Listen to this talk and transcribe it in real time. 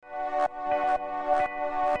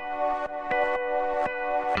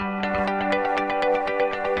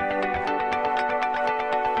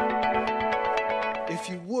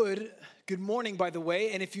by the way,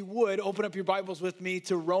 and if you would, open up your Bibles with me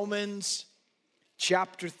to Romans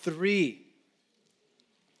chapter 3.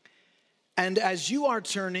 And as you are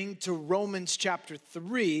turning to Romans chapter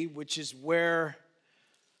 3, which is where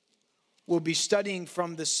we'll be studying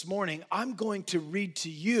from this morning, I'm going to read to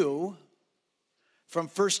you from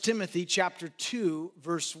 1 Timothy chapter 2,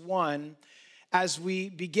 verse 1. As we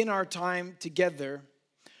begin our time together,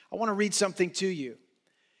 I want to read something to you.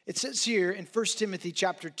 It says here in 1 Timothy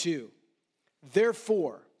chapter 2,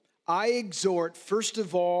 "Therefore, I exhort first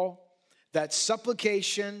of all that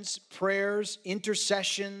supplications, prayers,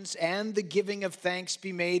 intercessions, and the giving of thanks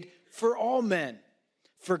be made for all men,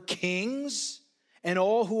 for kings and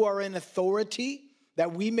all who are in authority,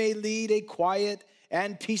 that we may lead a quiet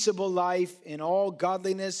and peaceable life in all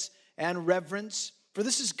godliness and reverence. For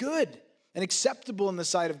this is good and acceptable in the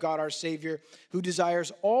sight of God our Savior, who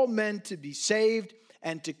desires all men to be saved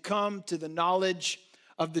and to come to the knowledge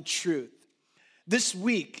of the truth." This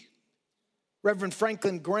week, Reverend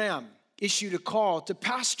Franklin Graham issued a call to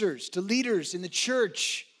pastors, to leaders in the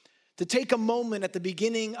church, to take a moment at the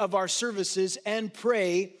beginning of our services and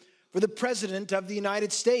pray for the President of the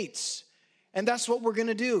United States. And that's what we're going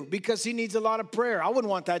to do, because he needs a lot of prayer. I wouldn't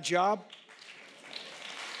want that job.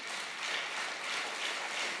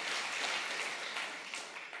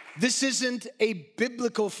 This isn't a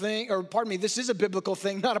biblical thing, this is a biblical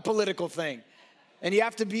thing, not a political thing. And you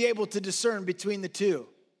have to be able to discern between the two.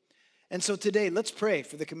 And so today, let's pray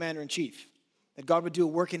for the commander-in-chief, that God would do a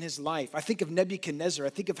work in his life. I think of Nebuchadnezzar.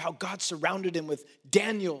 I think of how God surrounded him with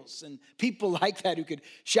Daniels and people like that who could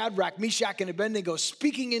Shadrach, Meshach, and Abednego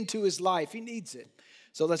speaking into his life. He needs it.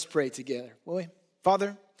 So let's pray together, will we?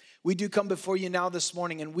 Father, we do come before you now this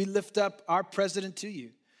morning, and we lift up our president to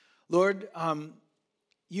you. Lord,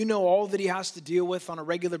 you know all that he has to deal with on a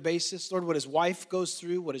regular basis. Lord, what his wife goes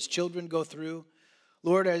through, what his children go through.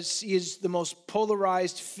 Lord, as he is the most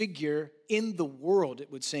polarized figure in the world, it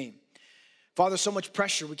would seem. Father, so much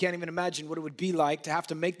pressure, we can't even imagine what it would be like to have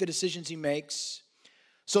to make the decisions he makes.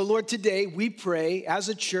 So, Lord, today we pray as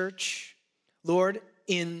a church, Lord,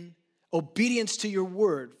 in obedience to your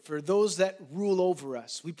word for those that rule over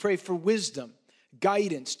us. We pray for wisdom,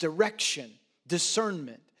 guidance, direction,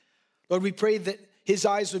 discernment. Lord, we pray that his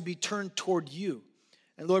eyes would be turned toward you.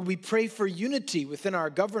 And Lord, we pray for unity within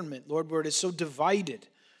our government, Lord, where it is so divided.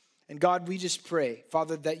 And God, we just pray,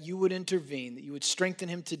 Father, that you would intervene, that you would strengthen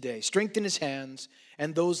him today, strengthen his hands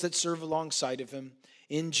and those that serve alongside of him.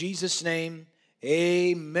 In Jesus' name,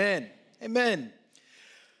 amen. Amen.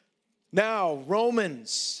 Now,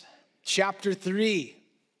 Romans chapter 3,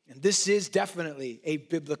 and this is definitely a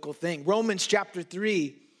biblical thing. Romans chapter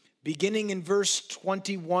 3, beginning in verse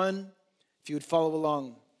 21, if you would follow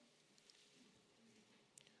along.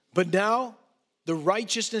 "But now the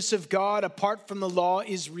righteousness of God apart from the law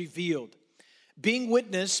is revealed, being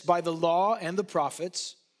witnessed by the law and the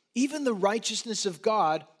prophets, even the righteousness of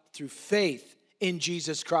God through faith in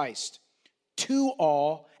Jesus Christ, to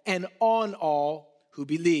all and on all who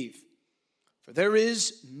believe. For there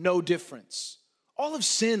is no difference. All have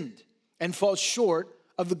sinned and fall short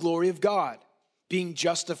of the glory of God, being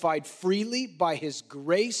justified freely by his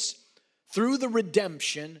grace through the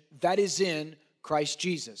redemption that is in Christ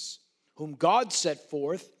Jesus, whom God set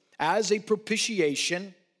forth as a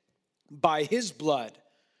propitiation by his blood,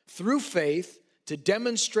 through faith, to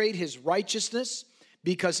demonstrate his righteousness,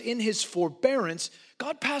 because in his forbearance,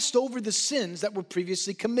 God passed over the sins that were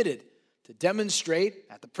previously committed, to demonstrate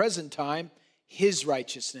at the present time his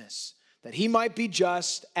righteousness, that he might be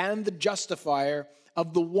just and the justifier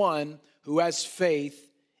of the one who has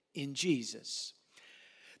faith in Jesus."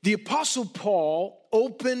 The Apostle Paul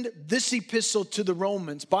opened this epistle to the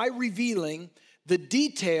Romans by revealing the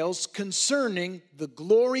details concerning the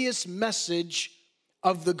glorious message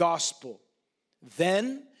of the gospel.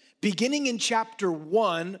 Then, beginning in chapter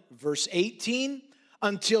 1, verse 18,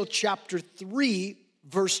 until chapter 3,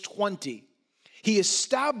 verse 20, he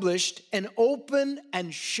established an open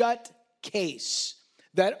and shut case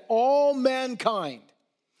that all mankind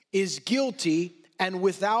is guilty and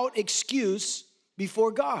without excuse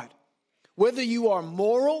before God, whether you are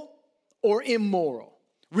moral or immoral,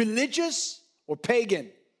 religious or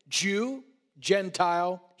pagan, Jew,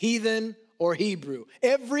 Gentile, heathen or Hebrew.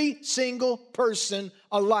 Every single person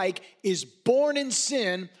alike is born in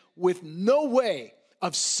sin with no way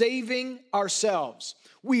of saving ourselves.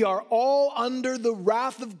 We are all under the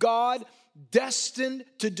wrath of God, destined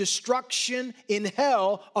to destruction in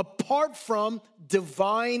hell apart from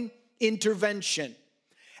divine intervention.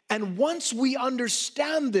 And once we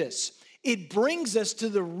understand this, it brings us to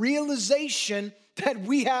the realization that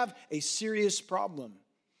we have a serious problem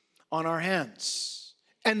on our hands.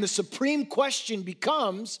 And the supreme question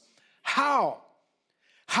becomes, how?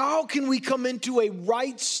 How can we come into a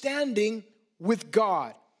right standing with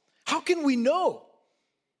God? How can we know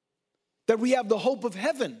that we have the hope of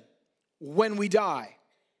heaven when we die?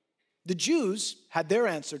 The Jews had their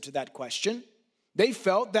answer to that question. They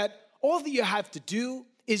felt that all that you have to do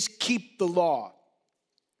is keep the law.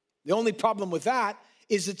 The only problem with that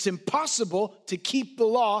is it's impossible to keep the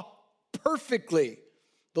law perfectly.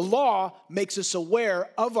 The law makes us aware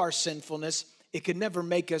of our sinfulness. It can never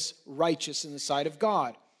make us righteous in the sight of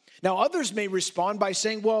God. Now, others may respond by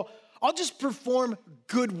saying, well, I'll just perform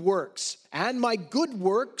good works, and my good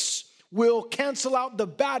works will cancel out the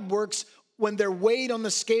bad works when they're weighed on the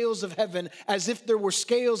scales of heaven, as if there were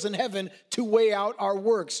scales in heaven to weigh out our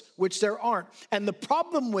works, which there aren't. And the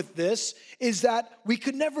problem with this is that we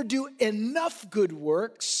could never do enough good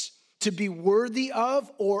works to be worthy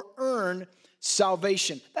of or earn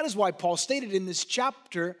salvation. That is why Paul stated in this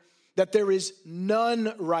chapter that there is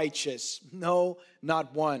none righteous. No,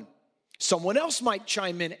 not one. Someone else might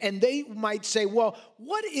chime in and they might say, well,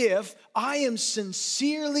 what if I am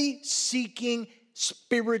sincerely seeking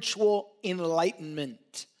spiritual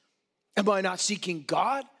enlightenment? Am I not seeking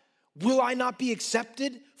God? Will I not be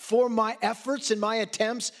accepted for my efforts and my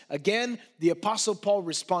attempts? Again, the Apostle Paul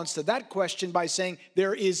responds to that question by saying,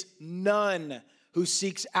 there is none who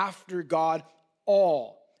seeks after God.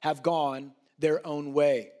 All have gone their own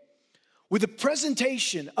way. With the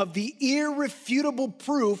presentation of the irrefutable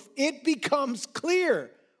proof, it becomes clear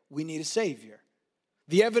we need a Savior.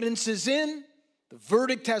 The evidence is in, the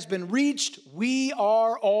verdict has been reached, we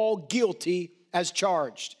are all guilty as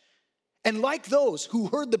charged. And like those who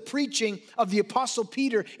heard the preaching of the Apostle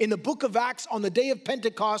Peter in the book of Acts on the day of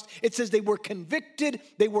Pentecost, it says they were convicted,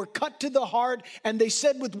 they were cut to the heart, and they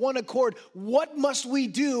said with one accord, what must we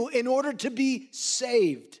do in order to be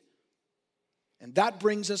saved? And that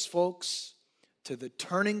brings us, folks, to the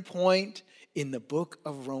turning point in the book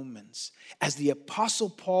of Romans, as the Apostle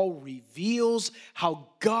Paul reveals how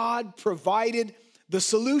God provided the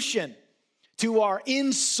solution to our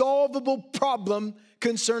insolvable problem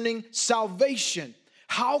concerning salvation.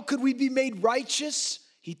 How could we be made righteous?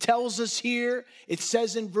 He tells us here, it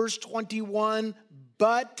says in verse 21,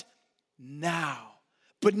 but now,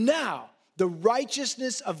 the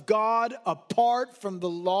righteousness of God apart from the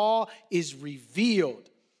law is revealed,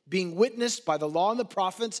 being witnessed by the law and the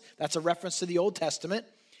prophets. That's a reference to the Old Testament.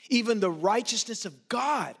 Even the righteousness of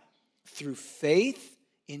God through faith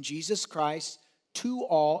in Jesus Christ to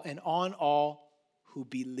all and on all who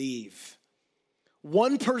believe.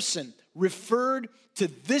 One person referred to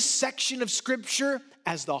this section of Scripture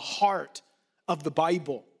as the heart of the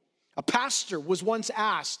Bible. A pastor was once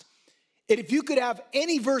asked, if you could have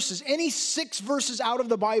any verses, any 6 verses out of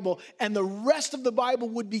the Bible, and the rest of the Bible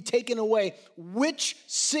would be taken away, which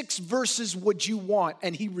 6 verses would you want?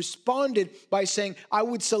 And he responded by saying, I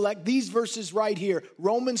would select these verses right here,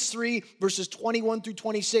 Romans 3, verses 21 through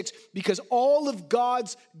 26, because all of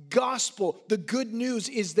God's gospel, the good news,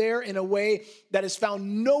 is there in a way that is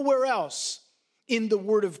found nowhere else in the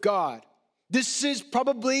Word of God. This is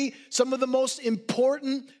probably some of the most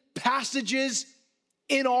important passages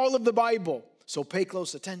in all of the Bible. So pay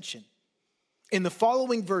close attention. In the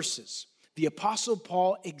following verses, the Apostle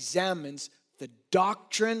Paul examines the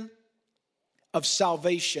doctrine of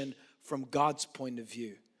salvation from God's point of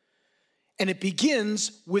view. And it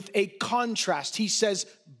begins with a contrast. He says,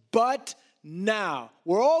 but now.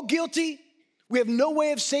 We're all guilty. We have no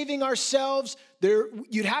way of saving ourselves.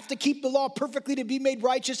 You'd have to keep the law perfectly to be made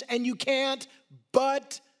righteous, and you can't.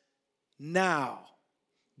 But now,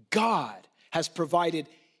 God has provided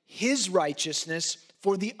his righteousness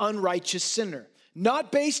for the unrighteous sinner,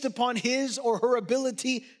 not based upon his or her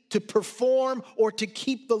ability to perform or to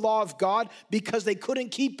keep the law of God, because they couldn't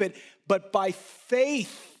keep it, but by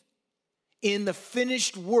faith in the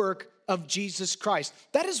finished work of Jesus Christ.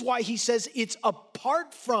 That is why he says it's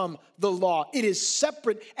apart from the law. It is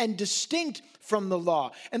separate and distinct from the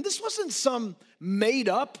law. And this wasn't some made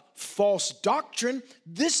up false doctrine.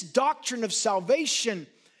 This doctrine of salvation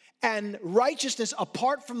and righteousness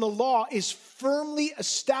apart from the law is firmly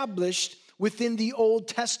established within the Old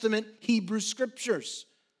Testament Hebrew scriptures.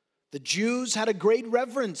 The Jews had a great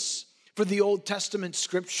reverence for the Old Testament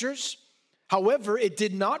scriptures. However, it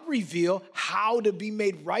did not reveal how to be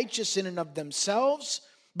made righteous in and of themselves,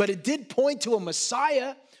 but it did point to a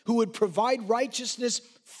Messiah who would provide righteousness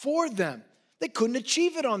for them. They couldn't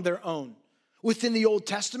achieve it on their own. Within the Old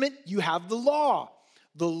Testament, you have the law.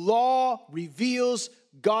 The law reveals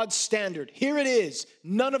God's standard. Here it is.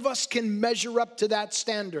 None of us can measure up to that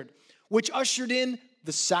standard, which ushered in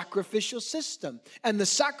the sacrificial system. And the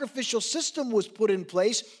sacrificial system was put in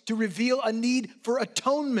place to reveal a need for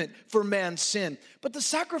atonement for man's sin. But the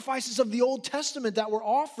sacrifices of the Old Testament that were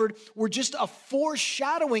offered were just a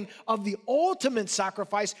foreshadowing of the ultimate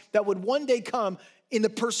sacrifice that would one day come in the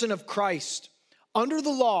person of Christ. Under the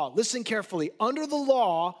law, listen carefully, under the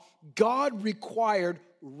law, God required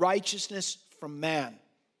righteousness from man.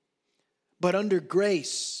 But under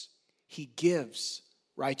grace, he gives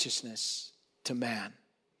righteousness to man.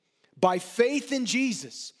 By faith in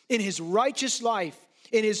Jesus, in his righteous life,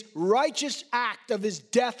 in his righteous act of his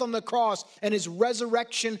death on the cross and his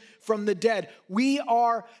resurrection from the dead, we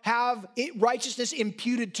have righteousness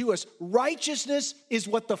imputed to us. Righteousness is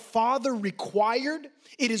what the Father required.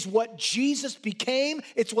 It is what Jesus became.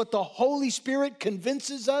 It's what the Holy Spirit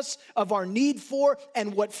convinces us of our need for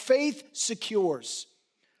and what faith secures.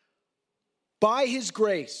 By his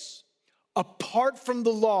grace, apart from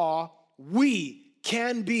the law, we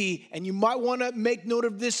can be, and you might want to make note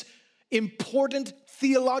of this important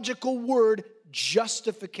theological word,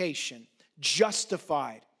 justification.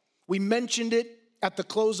 Justified. We mentioned it at the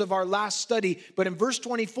close of our last study, but in verse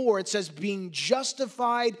 24 it says, being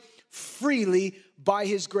justified freely by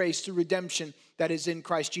his grace through redemption that is in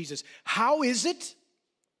Christ Jesus. How is it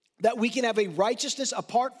that we can have a righteousness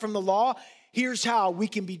apart from the law? Here's how: we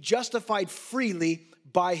can be justified freely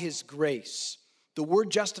by his grace. The word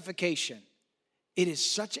justification, it is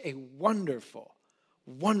such a wonderful,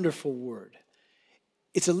 wonderful word.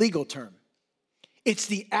 It's a legal term. It's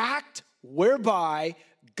the act whereby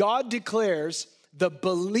God declares the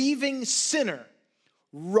believing sinner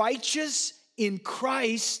righteous in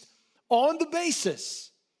Christ on the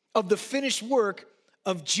basis of the finished work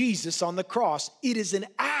of Jesus on the cross. It is an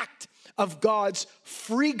act of God's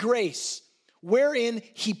free grace wherein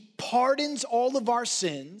he pardons all of our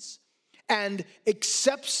sins and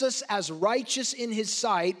accepts us as righteous in his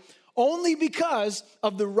sight only because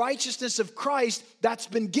of the righteousness of Christ that's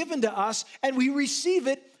been given to us, and we receive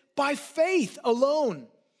it by faith alone.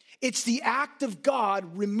 It's the act of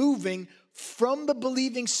God removing from the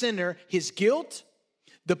believing sinner his guilt,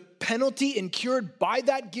 the penalty incurred by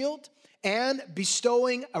that guilt, and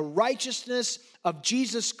bestowing a righteousness of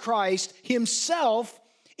Jesus Christ himself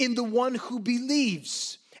in the one who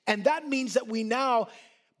believes. And that means that we now,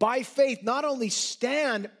 by faith, not only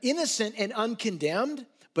stand innocent and uncondemned,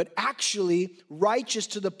 but actually righteous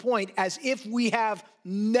to the point as if we have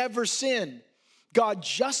never sinned. God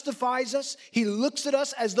justifies us. He looks at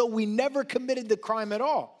us as though we never committed the crime at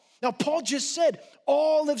all. Now, Paul just said,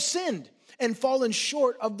 all have sinned and fallen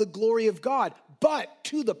short of the glory of God. But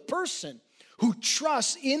to the person who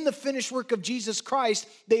trusts in the finished work of Jesus Christ,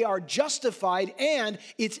 they are justified, and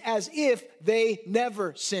it's as if they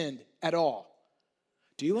never sinned at all.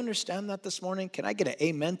 Do you understand that this morning? Can I get an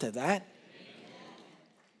amen to that? Amen.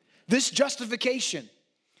 This justification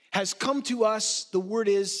has come to us, the word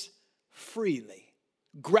is freely,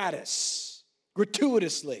 gratis,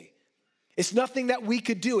 gratuitously. It's nothing that we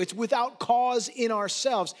could do. It's without cause in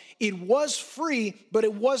ourselves. It was free, but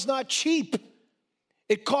it was not cheap.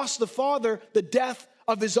 It cost the Father the death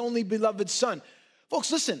of his only beloved Son.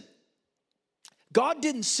 Folks, listen. God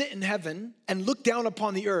didn't sit in heaven and look down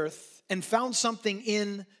upon the earth and found something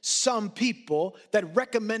in some people that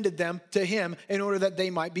recommended them to him in order that they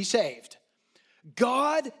might be saved.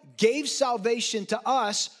 God gave salvation to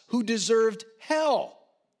us who deserved hell.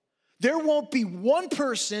 There won't be one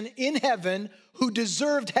person in heaven who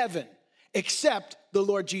deserved heaven except the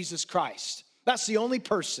Lord Jesus Christ. That's the only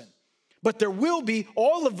person. But there will be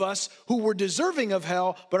all of us who were deserving of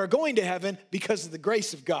hell but are going to heaven because of the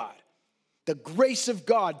grace of God. The grace of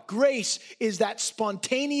God. Grace is that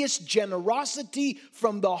spontaneous generosity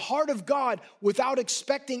from the heart of God without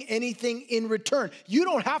expecting anything in return. You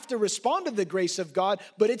don't have to respond to the grace of God,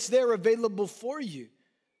 but it's there available for you.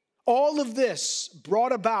 All of this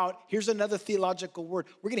brought about, here's another theological word.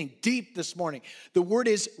 We're getting deep this morning. The word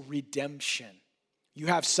is redemption. You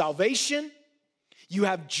have salvation. You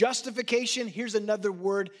have justification. Here's another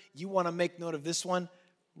word. You want to make note of this one.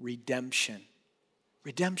 Redemption.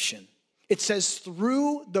 Redemption. It says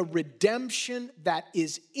through the redemption that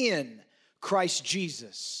is in Christ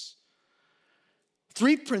Jesus.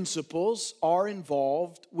 Three principles are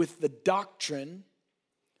involved with the doctrine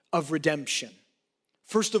of redemption.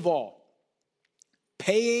 First of all,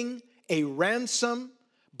 paying a ransom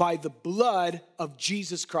by the blood of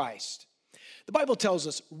Jesus Christ. The Bible tells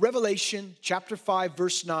us, Revelation chapter 5,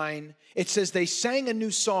 verse 9, it says they sang a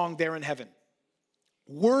new song there in heaven.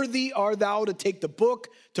 Worthy art thou to take the book,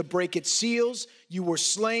 to break its seals. You were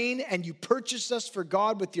slain, and you purchased us for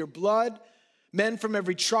God with your blood, men from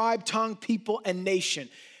every tribe, tongue, people, and nation.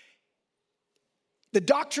 the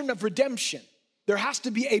doctrine of redemption, there has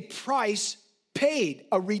to be a price paid,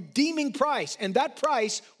 a redeeming price, and that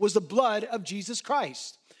price was the blood of Jesus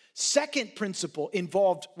Christ. Second principle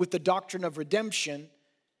involved with the doctrine of redemption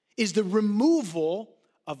is the removal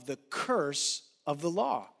of the curse of the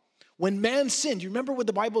law. When man sinned, you remember what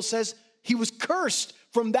the Bible says? He was cursed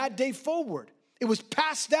from that day forward. It was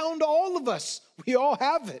passed down to all of us. We all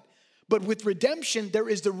have it. But with redemption, there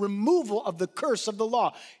is the removal of the curse of the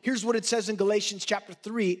law. Here's what it says in Galatians chapter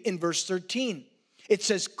 3 in verse 13. It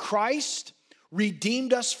says, Christ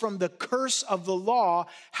redeemed us from the curse of the law,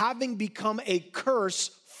 having become a curse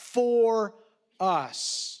for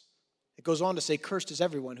us. It goes on to say, cursed is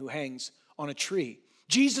everyone who hangs on a tree.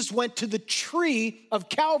 Jesus went to the tree of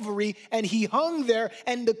Calvary and he hung there,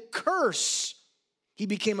 and the curse, he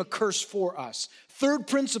became a curse for us. Third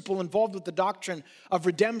principle involved with the doctrine of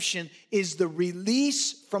redemption is the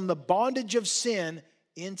release from the bondage of sin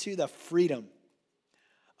into the freedom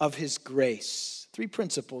of his grace. Three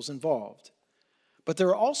principles involved. But there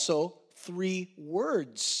are also three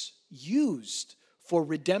words used for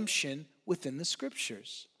redemption within the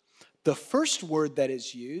scriptures. The first word that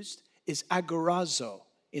is used is agorazo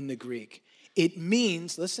in the Greek. It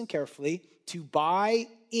means, listen carefully, to buy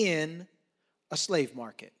in a slave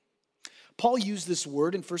market. Paul used this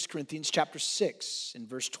word in 1 Corinthians chapter 6 in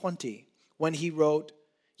verse 20 when he wrote,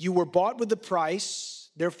 "You were bought with a price,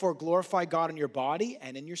 therefore glorify God in your body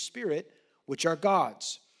and in your spirit, which are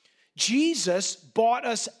God's." Jesus bought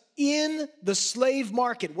us in the slave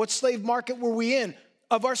market. What slave market were we in?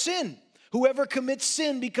 Of our sin. Whoever commits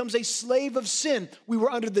sin becomes a slave of sin. We were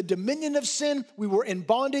under the dominion of sin. We were in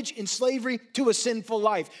bondage, in slavery to a sinful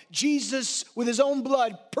life. Jesus, with his own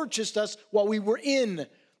blood, purchased us while we were in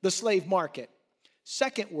the slave market.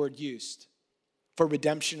 Second word used for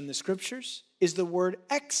redemption in the scriptures is the word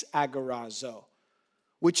exagorazo,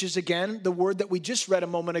 which is again the word that we just read a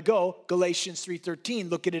moment ago, Galatians 3:13.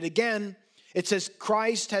 Look at it again. It says,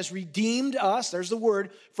 Christ has redeemed us, there's the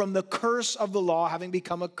word, from the curse of the law, having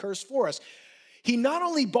become a curse for us. He not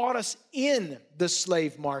only bought us in the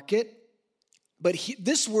slave market, but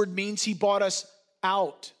this word means he bought us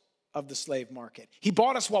out of the slave market. He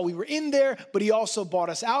bought us while we were in there, but he also bought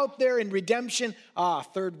us out there in redemption.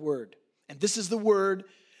 Third word. And this is the word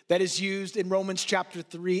that is used in Romans chapter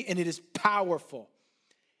 3, and it is powerful.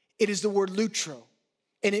 It is the word lutro,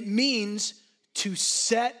 and it means to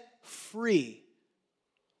set free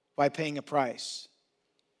by paying a price.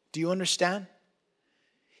 Do you understand?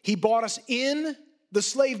 He bought us in the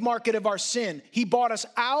slave market of our sin. He bought us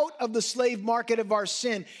out of the slave market of our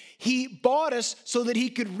sin. He bought us so that he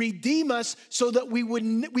could redeem us, so that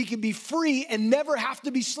we could be free and never have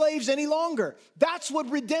to be slaves any longer. That's what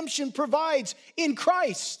redemption provides in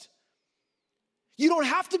Christ. You don't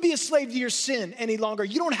have to be a slave to your sin any longer.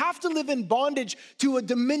 You don't have to live in bondage to a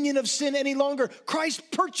dominion of sin any longer.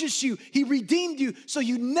 Christ purchased you. He redeemed you, so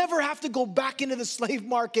you never have to go back into the slave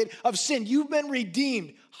market of sin. You've been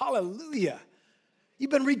redeemed. Hallelujah.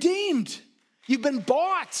 You've been redeemed. You've been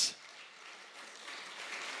bought.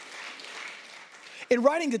 In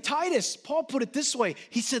writing to Titus, Paul put it this way.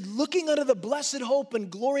 He said, looking unto the blessed hope and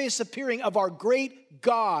glorious appearing of our great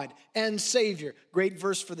God and Savior. Great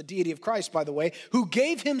verse for the deity of Christ, by the way, who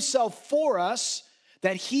gave himself for us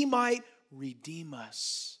that he might redeem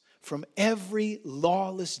us from every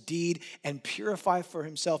lawless deed and purify for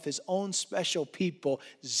himself his own special people,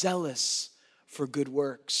 zealous for good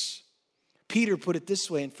works. Peter put it this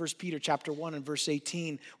way in 1 Peter chapter 1 and verse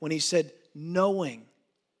 18 when he said, knowing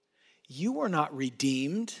you were not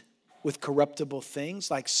redeemed with corruptible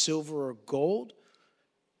things like silver or gold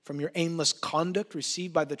from your aimless conduct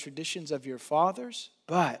received by the traditions of your fathers,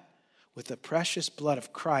 but with the precious blood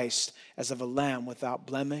of Christ as of a lamb without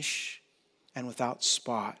blemish and without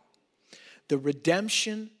spot. The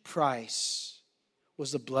redemption price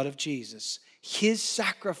was the blood of Jesus. His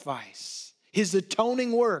sacrifice, his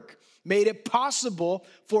atoning work made it possible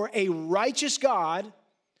for a righteous God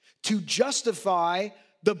to justify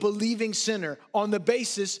the believing sinner on the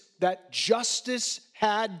basis that justice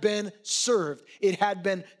had been served. It had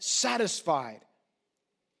been satisfied.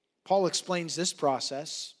 Paul explains this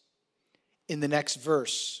process in the next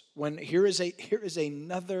verse. When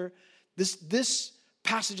this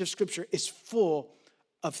passage of scripture is full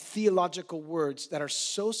of theological words that are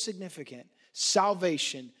so significant.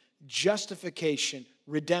 Salvation, justification,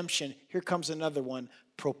 redemption. Here comes another one,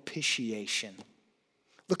 propitiation.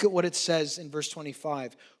 Look at what it says in verse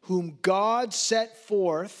 25. Whom God set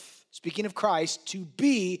forth, speaking of Christ, to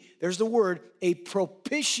be, there's the word, a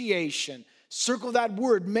propitiation. Circle that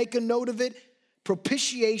word, make a note of it.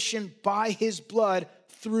 Propitiation by his blood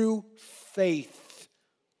through faith.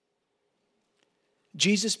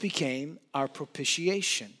 Jesus became our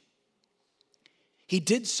propitiation. He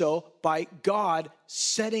did so by God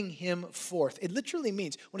setting him forth. It literally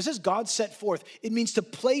means, when it says God set forth, it means to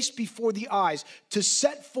place before the eyes, to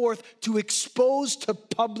set forth, to expose to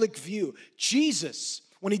public view. Jesus,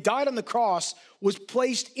 when he died on the cross, was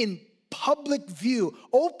placed in public view,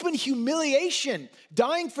 open humiliation,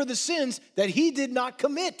 dying for the sins that he did not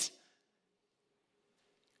commit.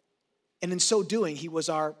 And in so doing, he was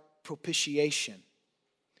our propitiation.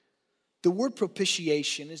 The word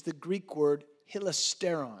propitiation is the Greek word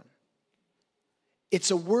hilasteron.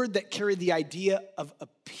 It's a word that carried the idea of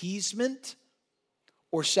appeasement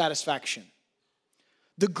or satisfaction.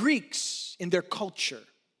 The Greeks, in their culture,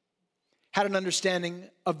 had an understanding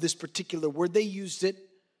of this particular word. They used it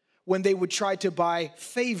when they would try to buy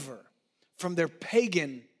favor from their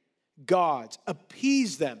pagan gods,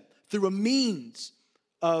 appease them through a means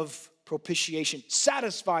of propitiation,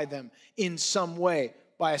 satisfy them in some way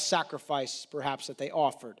by a sacrifice perhaps that they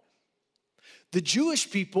offered. The Jewish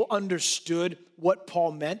people understood what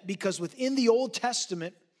Paul meant because within the Old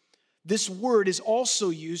Testament, this word is also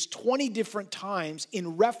used 20 different times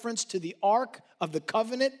in reference to the Ark of the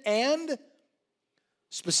Covenant and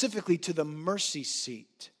specifically to the mercy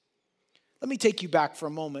seat. Let me take you back for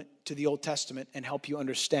a moment to the Old Testament and help you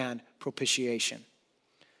understand propitiation.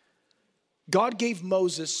 God gave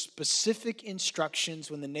Moses specific instructions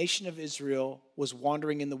when the nation of Israel was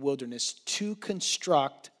wandering in the wilderness to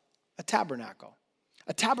construct a tabernacle.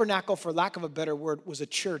 A tabernacle, for lack of a better word, was a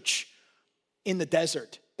church in the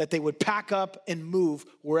desert that they would pack up and move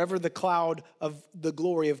wherever the cloud of the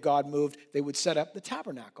glory of God moved. They would set up the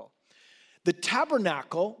tabernacle. The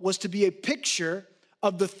tabernacle was to be a picture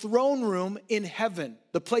of the throne room in heaven,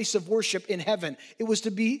 the place of worship in heaven. It was to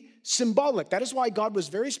be symbolic. That is why God was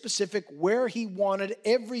very specific where he wanted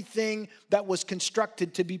everything that was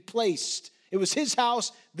constructed to be placed. It was his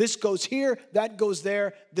house. This goes here, that goes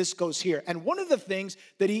there, this goes here. And one of the things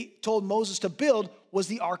that he told Moses to build was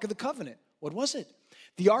the Ark of the Covenant. What was it?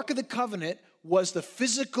 The Ark of the Covenant was the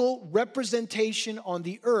physical representation on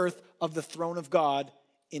the earth of the throne of God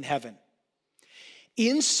in heaven.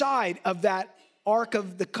 Inside of that Ark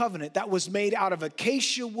of the Covenant that was made out of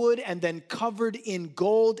acacia wood and then covered in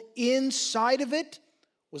gold, inside of it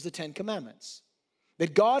was the 10 Commandments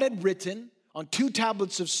that God had written on 2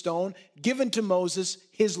 tablets of stone, given to Moses,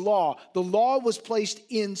 his law. The law was placed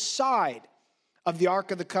inside of the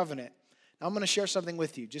Ark of the Covenant. Now I'm going to share something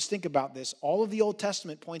with you. Just think about this. All of the Old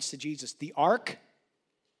Testament points to Jesus. The Ark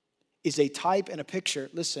is a type and a picture,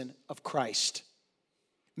 listen, of Christ.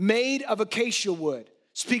 Made of acacia wood,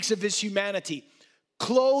 speaks of his humanity.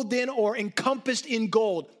 Clothed in or encompassed in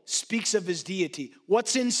gold, speaks of his deity.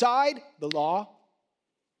 What's inside? The law.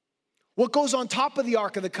 What goes on top of the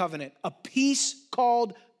Ark of the Covenant? A piece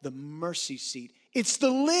called the mercy seat. It's the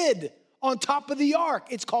lid on top of the ark.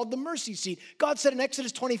 It's called the mercy seat. God said in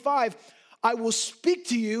Exodus 25, I will speak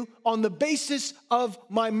to you on the basis of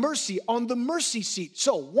my mercy, on the mercy seat.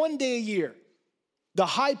 So one day a year, the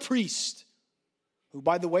high priest, who,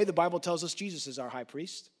 by the way, the Bible tells us Jesus is our high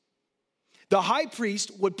priest. The high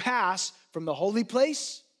priest would pass from the holy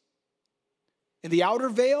place in the outer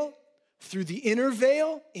veil through the inner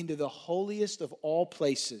veil into the holiest of all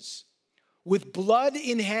places with blood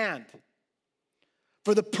in hand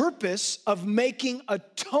for the purpose of making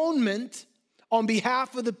atonement on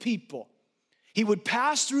behalf of the people. He would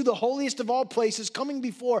pass through the holiest of all places, coming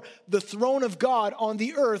before the throne of God on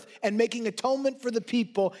the earth and making atonement for the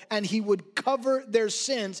people, and he would cover their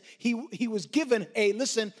sins. He was given a,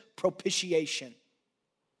 listen, propitiation.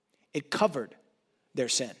 It covered their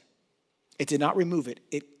sin. It did not remove it.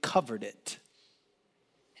 It covered it.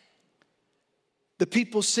 The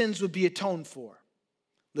people's sins would be atoned for.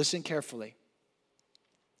 Listen carefully.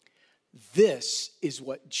 This is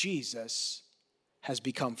what Jesus has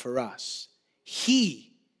become for us.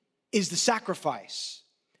 He is the sacrifice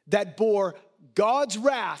that bore God's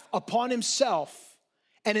wrath upon himself,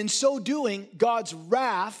 and in so doing, God's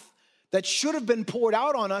wrath that should have been poured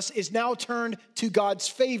out on us is now turned to God's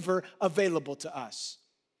favor available to us.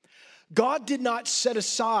 God did not set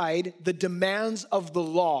aside the demands of the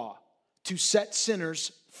law to set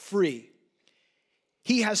sinners free.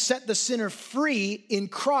 He has set the sinner free in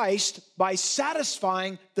Christ by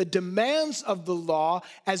satisfying the demands of the law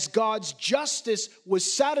as God's justice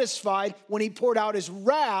was satisfied when he poured out his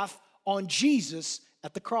wrath on Jesus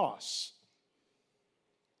at the cross.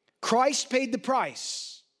 Christ paid the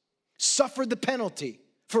price, suffered the penalty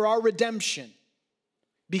for our redemption,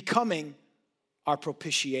 becoming our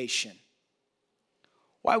propitiation.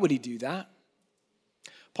 Why would he do that?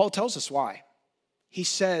 Paul tells us why. He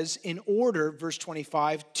says, in order, verse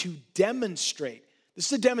 25, to demonstrate. This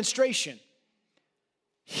is a demonstration.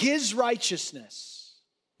 His righteousness,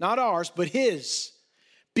 not ours, but his,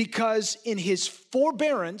 because in his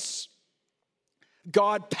forbearance,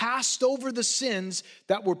 God passed over the sins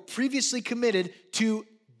that were previously committed to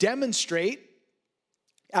demonstrate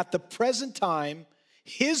at the present time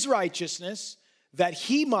his righteousness, that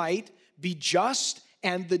he might be just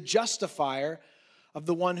and the justifier of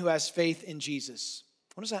the one who has faith in Jesus.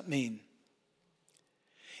 What does that mean?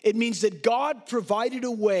 It means that God provided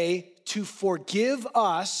a way to forgive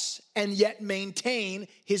us and yet maintain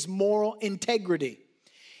his moral integrity.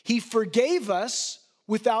 He forgave us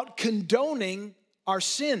without condoning our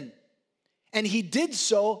sin. And he did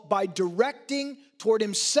so by directing toward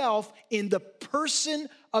himself in the person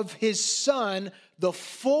of his Son the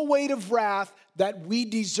full weight of wrath that we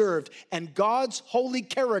deserved. And God's holy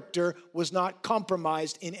character was not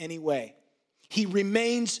compromised in any way. He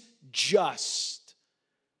remains just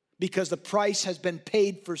because the price has been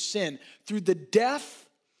paid for sin. Through the death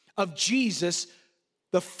of Jesus,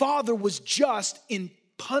 the Father was just in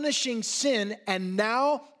punishing sin and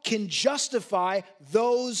now can justify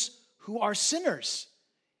those who are sinners.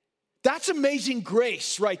 That's amazing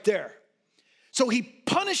grace right there. So he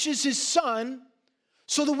punishes his Son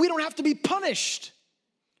so that we don't have to be punished.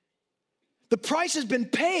 The price has been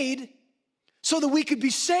paid so that we could be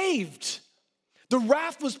saved. The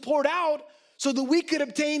wrath was poured out so that we could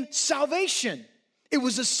obtain salvation. It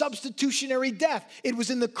was a substitutionary death. It was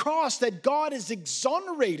in the cross that God is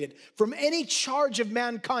exonerated from any charge of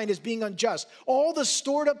mankind as being unjust. All the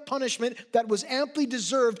stored up punishment that was amply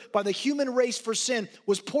deserved by the human race for sin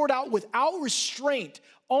was poured out without restraint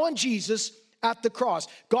on Jesus at the cross.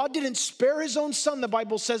 God didn't spare his own Son, the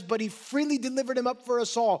Bible says, but he freely delivered him up for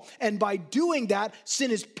us all. And by doing that,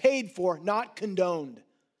 sin is paid for, not condoned.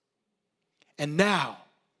 And now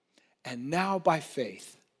by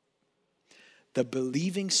faith, the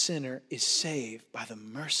believing sinner is saved by the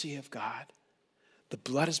mercy of God. The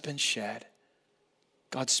blood has been shed.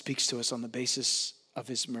 God speaks to us on the basis of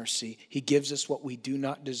his mercy. He gives us what we do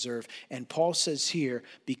not deserve. And Paul says here,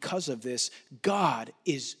 because of this, God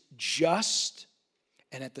is just,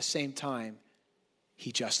 and at the same time,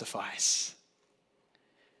 he justifies.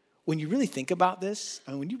 When you really think about this,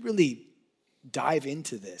 and when you really dive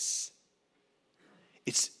into this,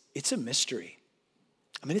 it's a mystery.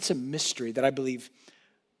 I mean, it's a mystery that I believe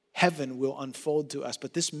heaven will unfold to us,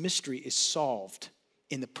 but this mystery is solved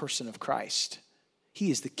in the person of Christ.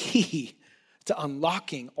 He is the key to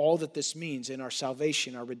unlocking all that this means in our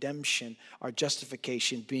salvation, our redemption, our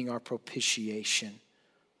justification, being our propitiation.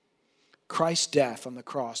 Christ's death on the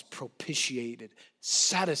cross propitiated,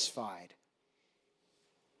 satisfied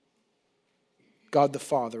God the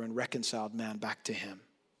Father and reconciled man back to him.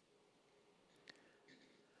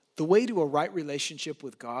 The way to a right relationship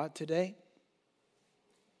with God today,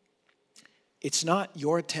 it's not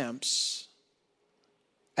your attempts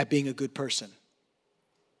at being a good person.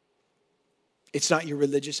 It's not your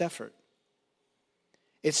religious effort.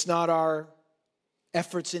 It's not our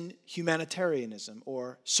efforts in humanitarianism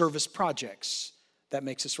or service projects that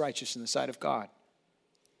makes us righteous in the sight of God.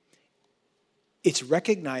 It's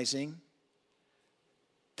recognizing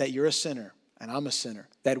that you're a sinner and I'm a sinner,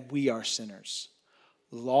 that we are sinners.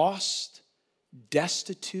 Lost,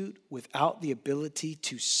 destitute, without the ability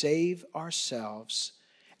to save ourselves,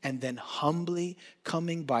 and then humbly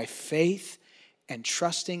coming by faith and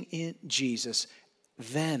trusting in Jesus,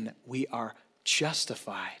 then we are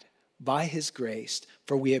justified by his grace,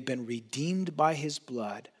 for we have been redeemed by his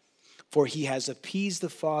blood, for he has appeased the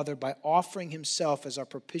Father by offering himself as our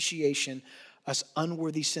propitiation, us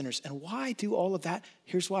unworthy sinners. And why do all of that?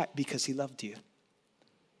 Here's why. Because he loved you.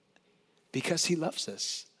 Because he loves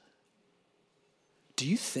us. Do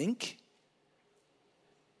you think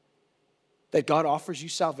that God offers you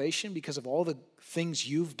salvation because of all the things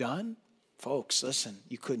you've done? Folks, listen,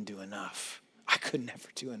 you couldn't do enough. I could never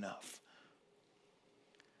do enough.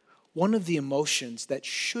 One of the emotions that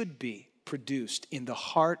should be produced in the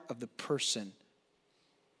heart of the person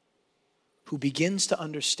who begins to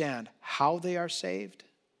understand how they are saved,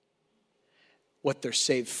 what they're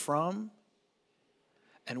saved from,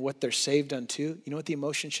 and what they're saved unto, you know what the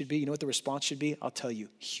emotion should be? You know what the response should be? I'll tell you,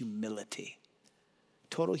 humility.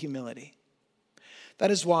 Total humility.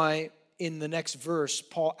 That is why in the next verse,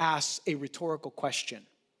 Paul asks a rhetorical question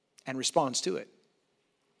and responds to it.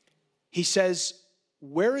 He says,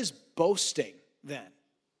 where is boasting then?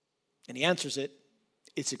 And he answers it,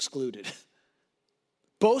 it's excluded.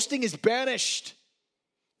 Boasting is banished.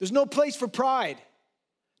 There's no place for pride.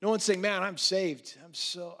 No one's saying, man, I'm saved.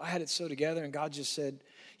 I had it so together, and God just said,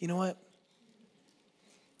 you know what?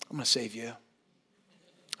 I'm going to save you.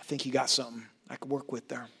 I think you got something. I could work with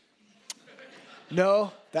them.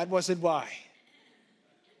 No, that wasn't why.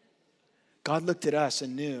 God looked at us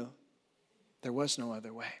and knew there was no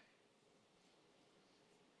other way.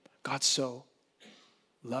 God so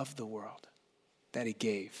loved the world that he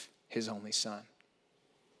gave his only son.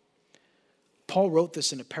 Paul wrote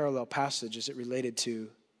this in a parallel passage as it related to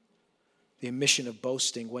the omission of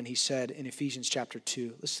boasting when he said in Ephesians chapter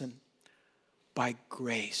 2, listen, by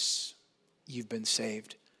grace you've been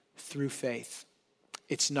saved through faith.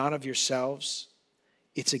 It's not of yourselves,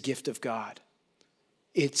 it's a gift of God.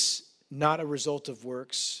 It's not a result of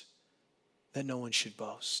works that no one should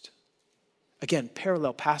boast. Again,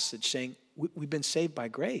 parallel passage saying we've been saved by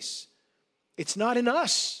grace. It's not in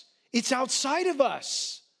us. It's outside of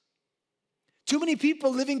us. Too many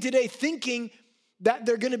people living today thinking that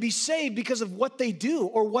they're going to be saved because of what they do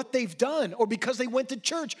or what they've done or because they went to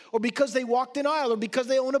church or because they walked an aisle or because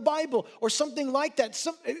they own a Bible or something like that.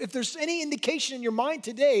 If there's any indication in your mind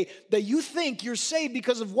today that you think you're saved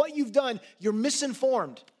because of what you've done, you're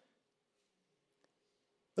misinformed.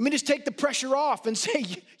 Let me just take the pressure off and say,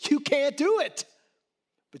 you can't do it.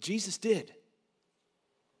 But Jesus did.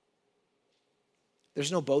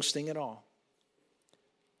 There's no boasting at all.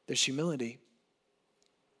 There's humility.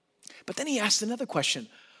 But then he asked another question.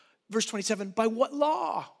 Verse 27, by what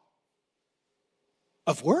law?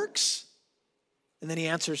 Of works? And then he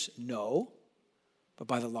answers, no, but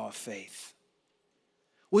by the law of faith.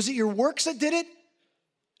 Was it your works that did it?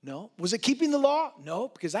 No. Was it keeping the law? No,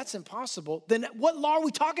 because that's impossible. Then what law are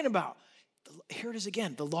we talking about? Here it is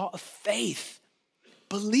again, the law of faith.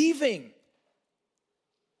 Believing.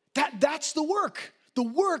 That's the work. The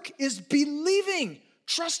work is believing,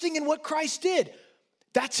 trusting in what Christ did.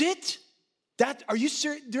 That's it? Are you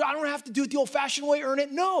serious? I don't have to do it the old-fashioned way, earn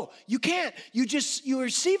it. No, you can't. You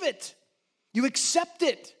receive it. You accept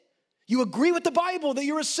it. You agree with the Bible that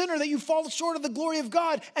you're a sinner, that you fall short of the glory of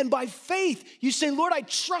God. And by faith, you say, Lord, I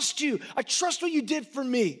trust you. I trust what you did for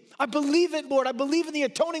me. I believe it, Lord. I believe in the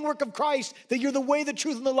atoning work of Christ, that you're the way, the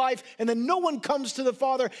truth, and the life, and that no one comes to the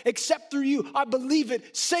Father except through you. I believe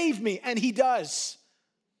it. Save me. And he does.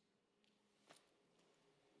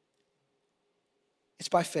 It's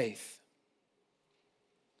by faith.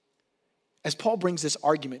 As Paul brings this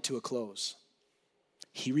argument to a close,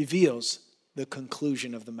 he reveals the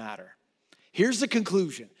conclusion of the matter. Here's the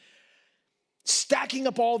conclusion. Stacking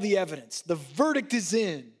up all the evidence, the verdict is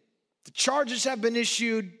in, the charges have been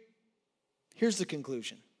issued. Here's the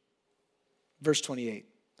conclusion. Verse 28.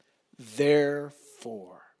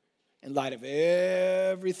 Therefore, in light of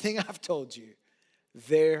everything I've told you,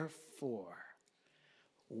 therefore,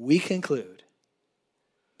 we conclude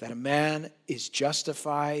that a man is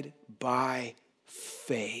justified by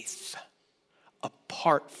faith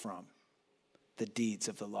apart from the deeds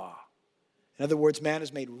of the law. In other words, man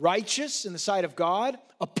is made righteous in the sight of God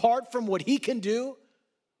apart from what he can do,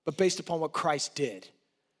 but based upon what Christ did.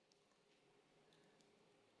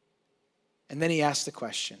 And then he asked the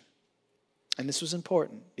question, and this was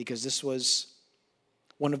important because this was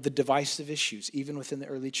one of the divisive issues, even within the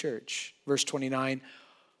early church. Verse 29,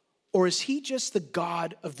 or is he just the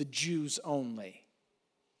God of the Jews only?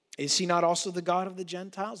 Is he not also the God of the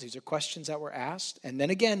Gentiles? These are questions that were asked. And then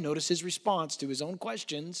again, notice his response to his own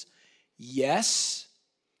questions. Yes,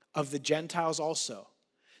 of the Gentiles also.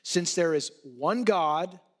 Since there is one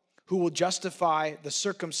God who will justify the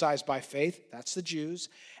circumcised by faith, that's the Jews,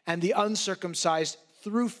 and the uncircumcised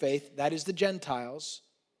through faith, that is the Gentiles.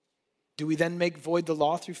 Do we then make void the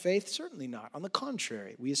law through faith? Certainly not. On the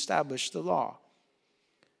contrary, we establish the law.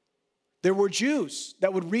 There were Jews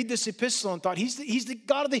that would read this epistle and thought, he's the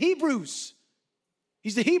God of the Hebrews.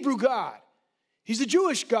 He's the Hebrew God. He's the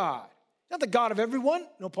Jewish God. Not the God of everyone.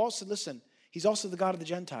 No, Paul said, listen, he's also the God of the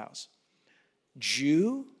Gentiles.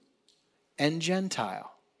 Jew and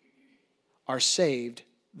Gentile are saved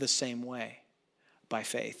the same way, by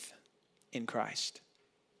faith in Christ.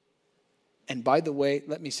 And by the way,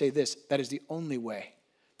 let me say this, that is the only way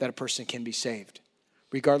that a person can be saved.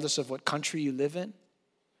 Regardless of what country you live in,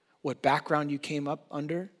 what background you came up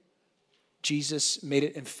under, Jesus made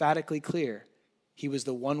it emphatically clear. He was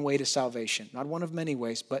the one way to salvation. Not one of many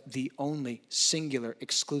ways, but the only singular,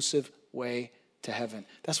 exclusive way to heaven.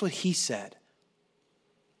 That's what he said.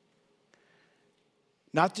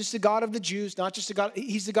 Not just the God of the Jews, not just the God,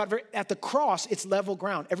 he's the God of, at the cross, it's level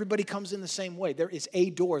ground. Everybody comes in the same way. There is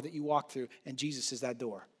a door that you walk through, and Jesus is that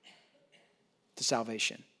door to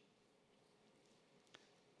salvation.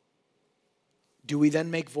 Do we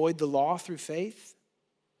then make void the law through faith?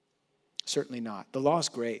 Certainly not. The law is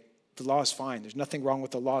great. The law is fine. There's nothing wrong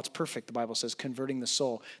with the law. It's perfect, the Bible says, converting the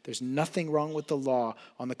soul. There's nothing wrong with the law.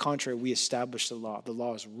 On the contrary, we establish the law. The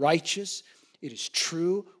law is righteous. It is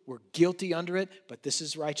true. We're guilty under it, but this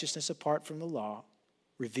is righteousness apart from the law,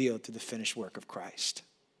 revealed through the finished work of Christ.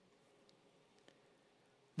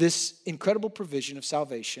 This incredible provision of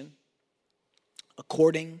salvation,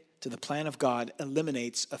 according to the plan of God,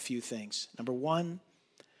 eliminates a few things. Number one,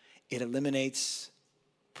 it eliminates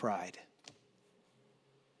pride.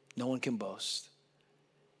 No one can boast.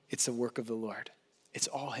 It's the work of the Lord. It's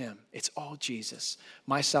all him. It's all Jesus.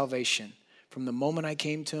 My salvation, from the moment I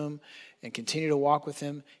came to him and continue to walk with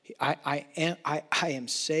him, I am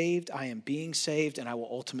saved, I am being saved, and I will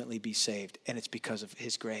ultimately be saved. And it's because of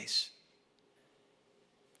his grace.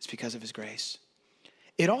 It's because of his grace.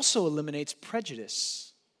 It also eliminates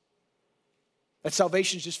prejudice. That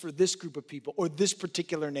salvation is just for this group of people or this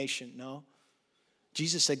particular nation. No.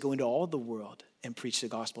 Jesus said, go into all the world and preach the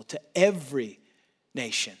gospel to every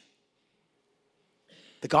nation.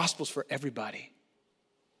 The gospel's for everybody.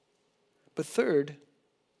 But third,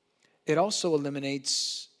 it also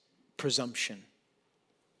eliminates presumption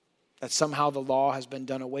that somehow the law has been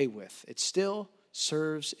done away with. It still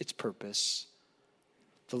serves its purpose.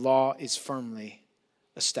 The law is firmly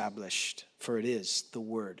established, for it is the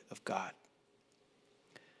word of God.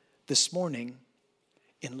 This morning,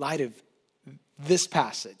 in light of this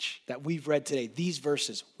passage that we've read today, these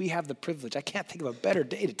verses, we have the privilege. I can't think of a better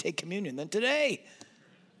day to take communion than today.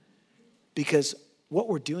 Because what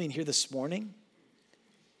we're doing here this morning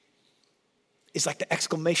is like the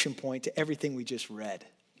exclamation point to everything we just read.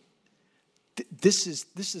 This is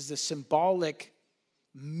the symbolic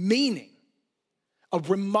meaning, a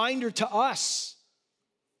reminder to us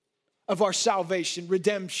of our salvation,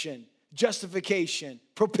 redemption, justification,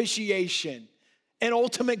 propitiation, and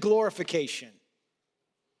ultimate glorification.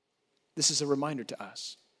 This is a reminder to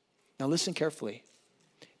us. Now listen carefully.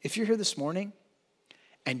 If you're here this morning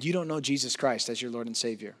and you don't know Jesus Christ as your Lord and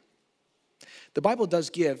Savior, the Bible does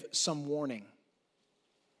give some warning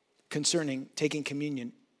concerning taking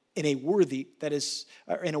communion in a way that is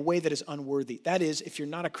unworthy. That is, if you're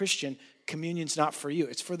not a Christian, communion's not for you.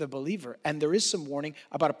 It's for the believer. And there is some warning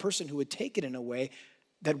about a person who would take it in a way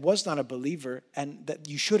that was not a believer and that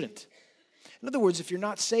you shouldn't. In other words, if you're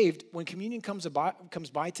not saved, when communion comes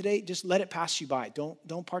by today, just let it pass you by.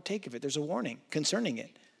 Don't partake of it. There's a warning concerning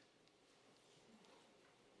it.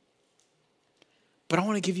 But I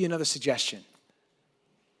want to give you another suggestion.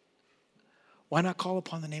 Why not call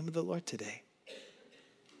upon the name of the Lord today?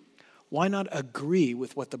 Why not agree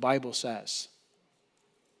with what the Bible says?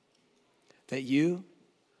 That you,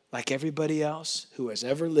 like everybody else who has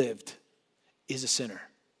ever lived, is a sinner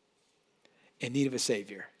in need of a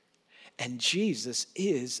Savior. And Jesus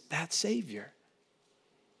is that Savior.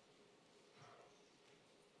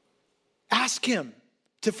 Ask him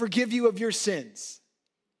to forgive you of your sins.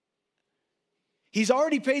 He's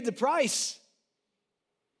already paid the price.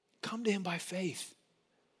 Come to him by faith.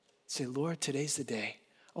 Say, Lord, today's the day.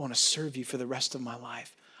 I want to serve you for the rest of my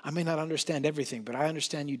life. I may not understand everything, but I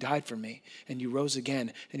understand you died for me and you rose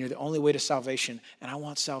again and you're the only way to salvation, and I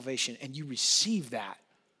want salvation. And you receive that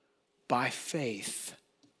by faith.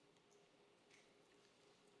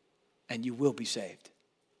 And you will be saved.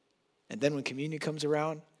 And then when communion comes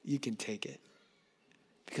around, you can take it.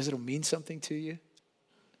 Because it'll mean something to you.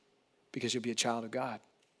 Because you'll be a child of God.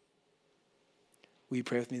 Will you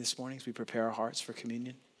pray with me this morning as we prepare our hearts for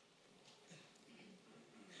communion?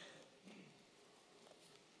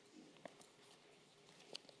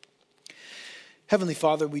 Heavenly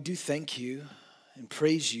Father, we do thank you and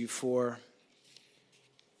praise you for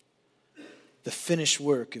the finished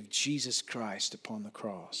work of Jesus Christ upon the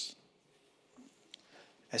cross.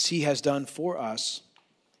 As he has done for us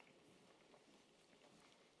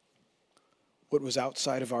what was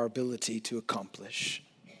outside of our ability to accomplish.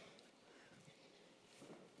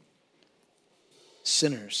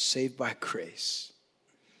 Sinners saved by grace.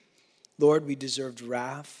 Lord, we deserved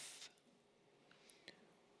wrath,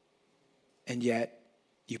 and yet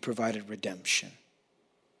you provided redemption.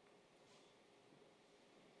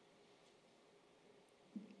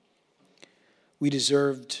 We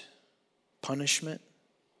deserved punishment.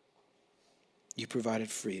 You provided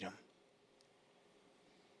freedom.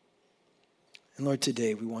 And Lord,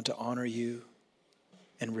 today we want to honor you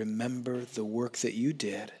and remember the work that you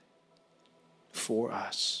did for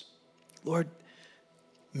us. Lord,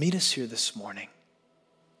 meet us here this morning.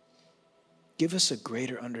 Give us a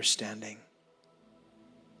greater understanding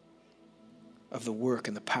of the work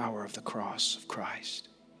and the power of the cross of Christ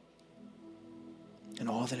and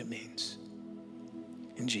all that it means.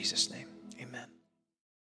 In Jesus' name, amen.